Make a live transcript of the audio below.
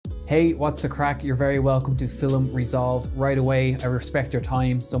Hey, what's the crack? You're very welcome to Film Resolve right away. I respect your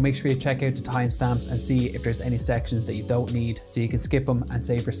time, so make sure you check out the timestamps and see if there's any sections that you don't need so you can skip them and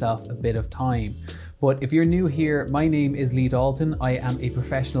save yourself a bit of time. But if you're new here, my name is Lee Dalton. I am a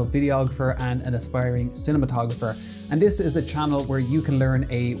professional videographer and an aspiring cinematographer. And this is a channel where you can learn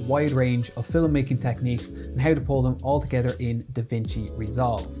a wide range of filmmaking techniques and how to pull them all together in DaVinci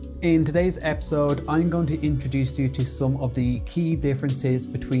Resolve. In today's episode, I'm going to introduce you to some of the key differences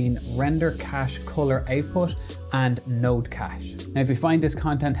between render cache color output and node cache. Now, if you find this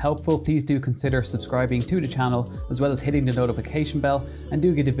content helpful, please do consider subscribing to the channel as well as hitting the notification bell, and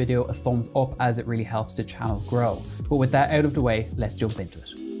do give the video a thumbs up as it really helps the channel grow. But with that out of the way, let's jump into it.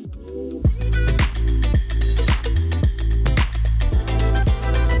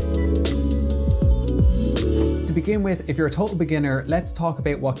 To begin with, if you're a total beginner, let's talk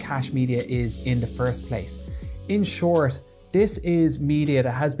about what cache media is in the first place. In short, this is media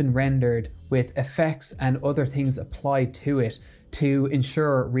that has been rendered with effects and other things applied to it to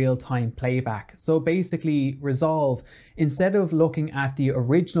ensure real-time playback. So basically, Resolve, instead of looking at the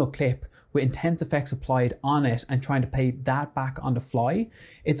original clip with intense effects applied on it and trying to play that back on the fly,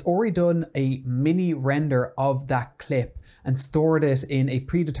 it's already done a mini render of that clip and stored it in a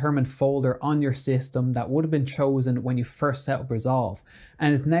predetermined folder on your system that would have been chosen when you first set up Resolve.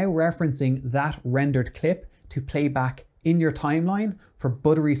 And it's now referencing that rendered clip to play back in your timeline for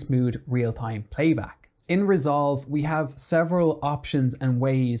buttery smooth real-time playback. In Resolve, we have several options and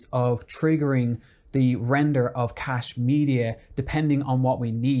ways of triggering the render of cache media depending on what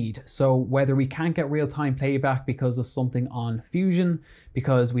we need. So whether we can't get real-time playback because of something on Fusion,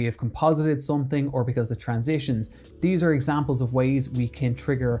 because we have composited something, or because of transitions, these are examples of ways we can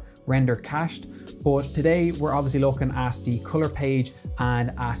trigger render cached. But today we're obviously looking at the color page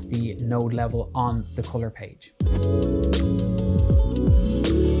and at the node level on the color page.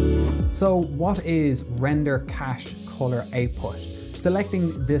 So what is render cache color output?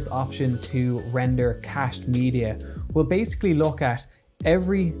 Selecting this option to render cached media will basically look at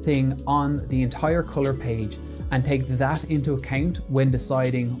everything on the entire color page and take that into account when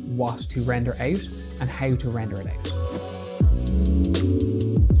deciding what to render out and how to render it out.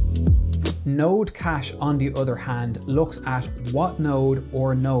 Node cache, on the other hand, looks at what node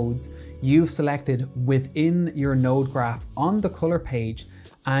or nodes you've selected within your node graph on the color page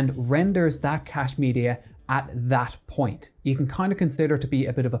and renders that cache media at that point. You can kind of consider it to be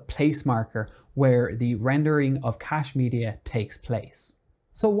a bit of a place marker where the rendering of cache media takes place.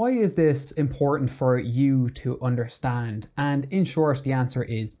 So why is this important for you to understand? And in short, the answer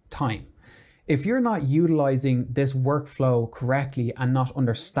is time. If you're not utilizing this workflow correctly and not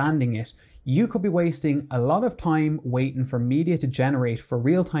understanding it, you could be wasting a lot of time waiting for media to generate for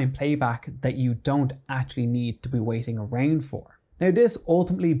real-time playback that you don't actually need to be waiting around for. Now, this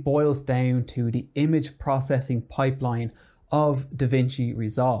ultimately boils down to the image processing pipeline of DaVinci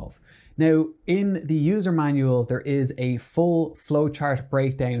Resolve. Now, in the user manual, there is a full flowchart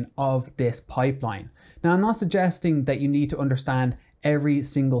breakdown of this pipeline. Now, I'm not suggesting that you need to understand every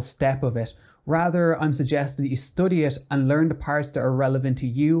single step of it. Rather, I'm suggesting that you study it and learn the parts that are relevant to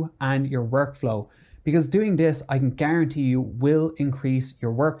you and your workflow, because doing this, I can guarantee you, will increase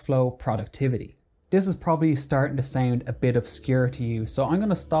your workflow productivity. This is probably starting to sound a bit obscure to you, so I'm going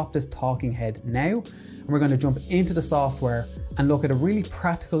to stop this talking head now, and we're going to jump into the software and look at a really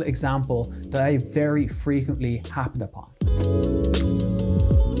practical example that I very frequently happen upon.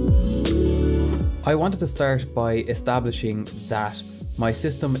 I wanted to start by establishing that my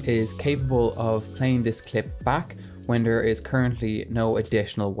system is capable of playing this clip back when there is currently no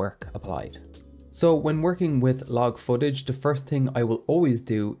additional work applied. So when working with log footage, the first thing I will always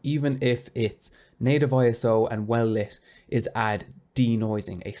do, even if it's native ISO and well lit, is add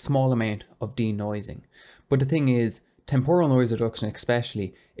denoising, a small amount of denoising. But the thing is, temporal noise reduction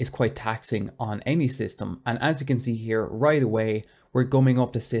especially is quite taxing on any system, and as you can see here, right away we're gumming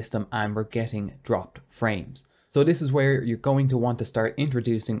up the system and we're getting dropped frames. So this is where you're going to want to start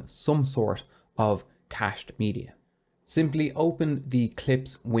introducing some sort of cached media. Simply open the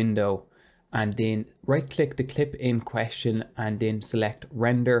clips window and then right click the clip in question and then select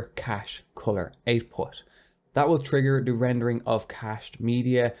render cache color output. That will trigger the rendering of cached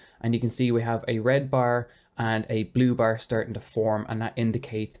media, and you can see we have a red bar and a blue bar starting to form, and that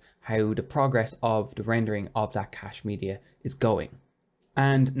indicates how the progress of the rendering of that cache media is going.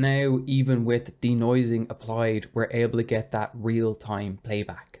 And now, even with denoising applied, we're able to get that real-time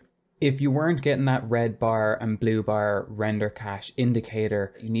playback. If you weren't getting that red bar and blue bar render cache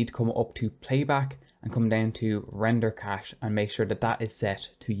indicator, you need to come up to playback and come down to render cache and make sure that that is set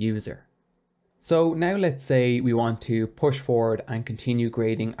to user. So now let's say we want to push forward and continue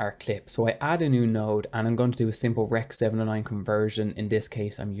grading our clip. So I add a new node and I'm going to do a simple Rec 709 conversion. In this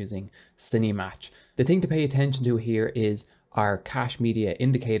case, I'm using Cinematch. The thing to pay attention to here is our cache media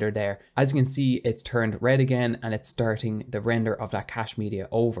indicator there. As you can see, it's turned red again and it's starting the render of that cache media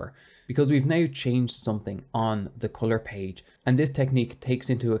over because we've now changed something on the color page. And this technique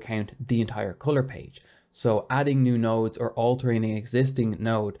takes into account the entire color page. So adding new nodes or altering an existing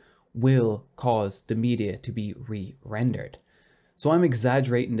node will cause the media to be re-rendered. So I'm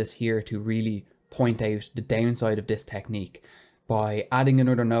exaggerating this here to really point out the downside of this technique. By adding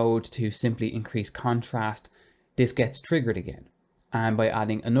another node to simply increase contrast, this gets triggered again. And by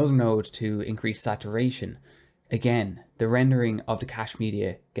adding another node to increase saturation, again, the rendering of the cache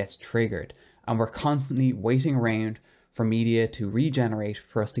media gets triggered. And we're constantly waiting around for media to regenerate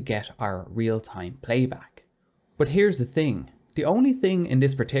for us to get our real-time playback. But here's the thing. The only thing in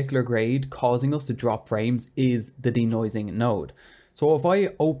this particular grade causing us to drop frames is the denoising node. So if I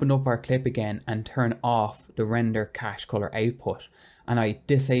open up our clip again and turn off the render cache color output and I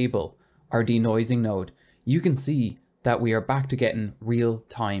disable our denoising node, you can see that we are back to getting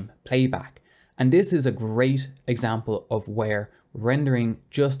real-time playback. And this is a great example of where rendering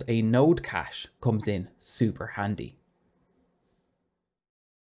just a node cache comes in super handy.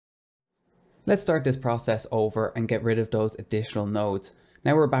 Let's start this process over and get rid of those additional nodes.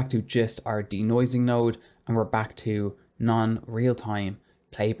 Now we're back to just our denoising node and we're back to non-real-time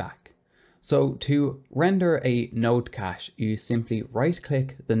playback. So to render a node cache, you simply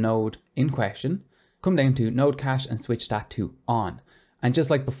right-click the node in question, come down to node cache and switch that to on. And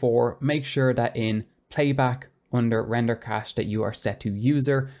just like before, make sure that in playback under render cache that you are set to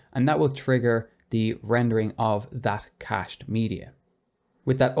user, and that will trigger the rendering of that cached media.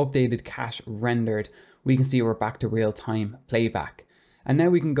 With that updated cache rendered, we can see we're back to real-time playback. And now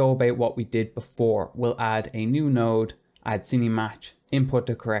we can go about what we did before. We'll add a new node, add Cinematch, input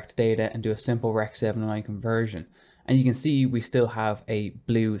the correct data and do a simple Rec 709 conversion. And you can see we still have a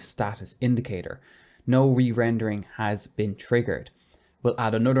blue status indicator. No re-rendering has been triggered. We'll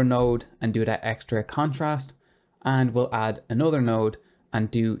add another node and do that extra contrast. And we'll add another node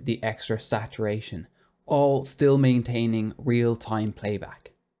and do the extra saturation, all still maintaining real-time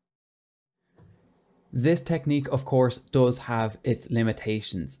playback. This technique, of course, does have its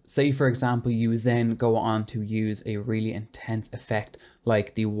limitations. Say, for example, you then go on to use a really intense effect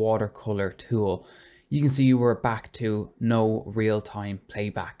like the watercolor tool. You can see we're back to no real-time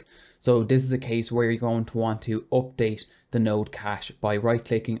playback. So this is a case where you're going to want to update the node cache by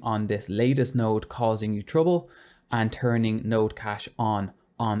right-clicking on this latest node causing you trouble and turning node cache on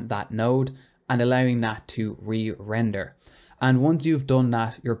that node and allowing that to re-render. And once you've done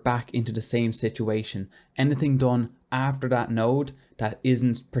that, you're back into the same situation. Anything done after that node that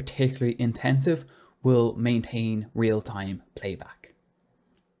isn't particularly intensive will maintain real-time playback.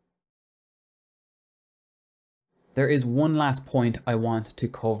 There is one last point I want to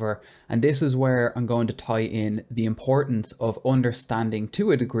cover, and this is where I'm going to tie in the importance of understanding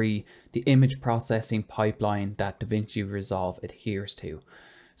to a degree the image processing pipeline that DaVinci Resolve adheres to.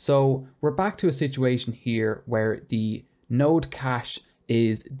 So we're back to a situation here where the node cache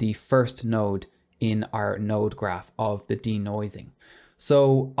is the first node in our node graph of the denoising.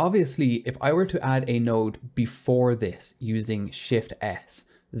 So obviously, if I were to add a node before this using Shift S,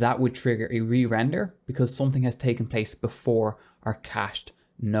 that would trigger a re-render because something has taken place before our cached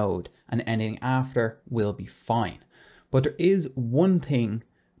node, and anything after will be fine. But there is one thing,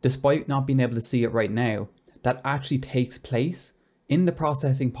 despite not being able to see it right now, that actually takes place in the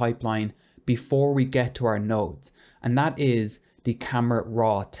processing pipeline before we get to our nodes, and that is the camera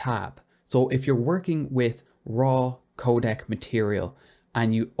raw tab. So if you're working with raw codec material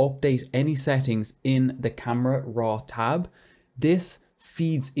and you update any settings in the camera raw tab, this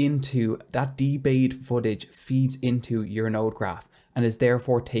feeds into that debayed footage, feeds into your node graph and is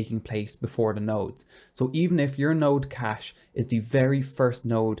therefore taking place before the nodes. So even if your node cache is the very first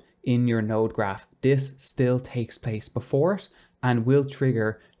node in your node graph, this still takes place before it and will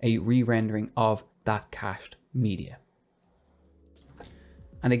trigger a re-rendering of that cached media.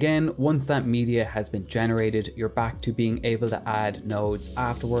 And again, once that media has been generated, you're back to being able to add nodes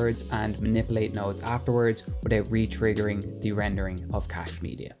afterwards and manipulate nodes afterwards without re-triggering the rendering of cached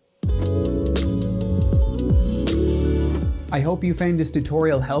media. I hope you found this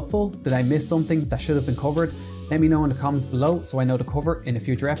tutorial helpful. Did I miss something that should have been covered? Let me know in the comments below so I know to cover in a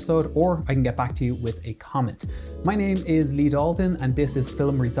future episode, or I can get back to you with a comment. My name is Lee Dalton and this is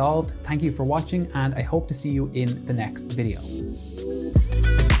Film Resolved. Thank you for watching and I hope to see you in the next video.